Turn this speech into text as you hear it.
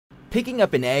Picking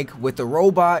up an egg with a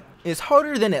robot is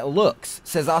harder than it looks,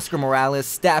 says Oscar Morales,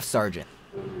 staff sergeant.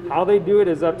 How they do it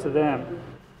is up to them.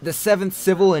 The 7th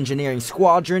Civil Engineering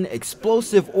Squadron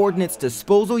Explosive Ordnance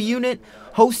Disposal Unit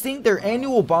hosting their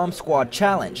annual Bomb Squad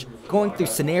Challenge, going through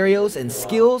scenarios and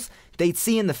skills they'd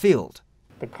see in the field.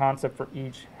 The concept for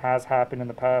each has happened in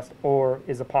the past or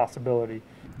is a possibility.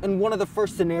 In one of the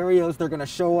first scenarios they're going to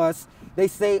show us, they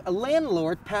say a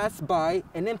landlord passed by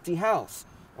an empty house,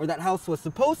 or that house was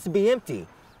supposed to be empty.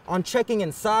 On checking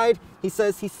inside, he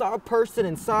says he saw a person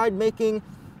inside making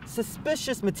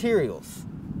suspicious materials.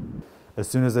 As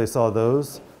soon as they saw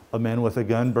those, a man with a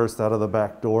gun burst out of the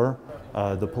back door.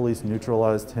 The police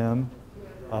neutralized him,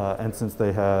 and since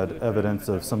they had evidence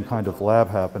of some kind of lab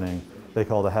happening, they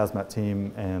called a hazmat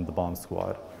team and the bomb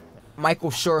squad.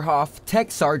 Michael Scherhoff,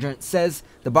 tech sergeant, says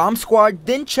the bomb squad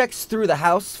then checks through the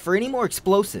house for any more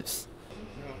explosives,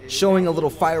 showing a little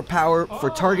firepower for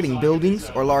targeting buildings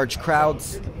or large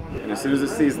crowds. And as soon as it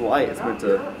sees light, it's meant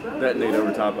to detonate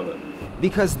over top of it.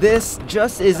 Because this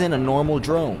just isn't a normal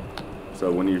drone.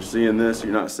 So when you're seeing this,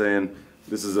 you're not saying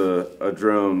this is a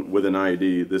drone with an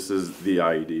IED, this is the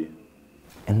IED.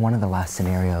 In one of the last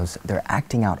scenarios, they're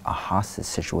acting out a hostage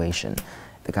situation.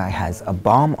 The guy has a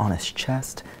bomb on his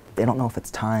chest. They don't know if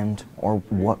it's timed or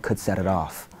what could set it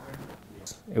off.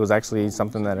 It was actually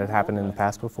something that had happened in the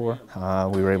past before.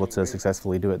 We were able to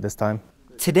successfully do it this time.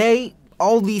 Today,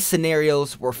 all these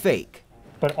scenarios were fake.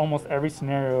 But almost every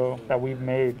scenario that we've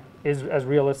made is as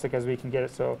realistic as we can get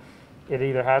it. So it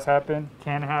either has happened,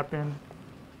 can happen,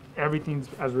 everything's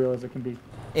as real as it can be.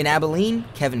 In Abilene,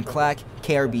 Kevin Clack,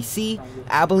 KRBC,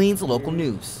 Abilene's local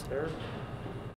news.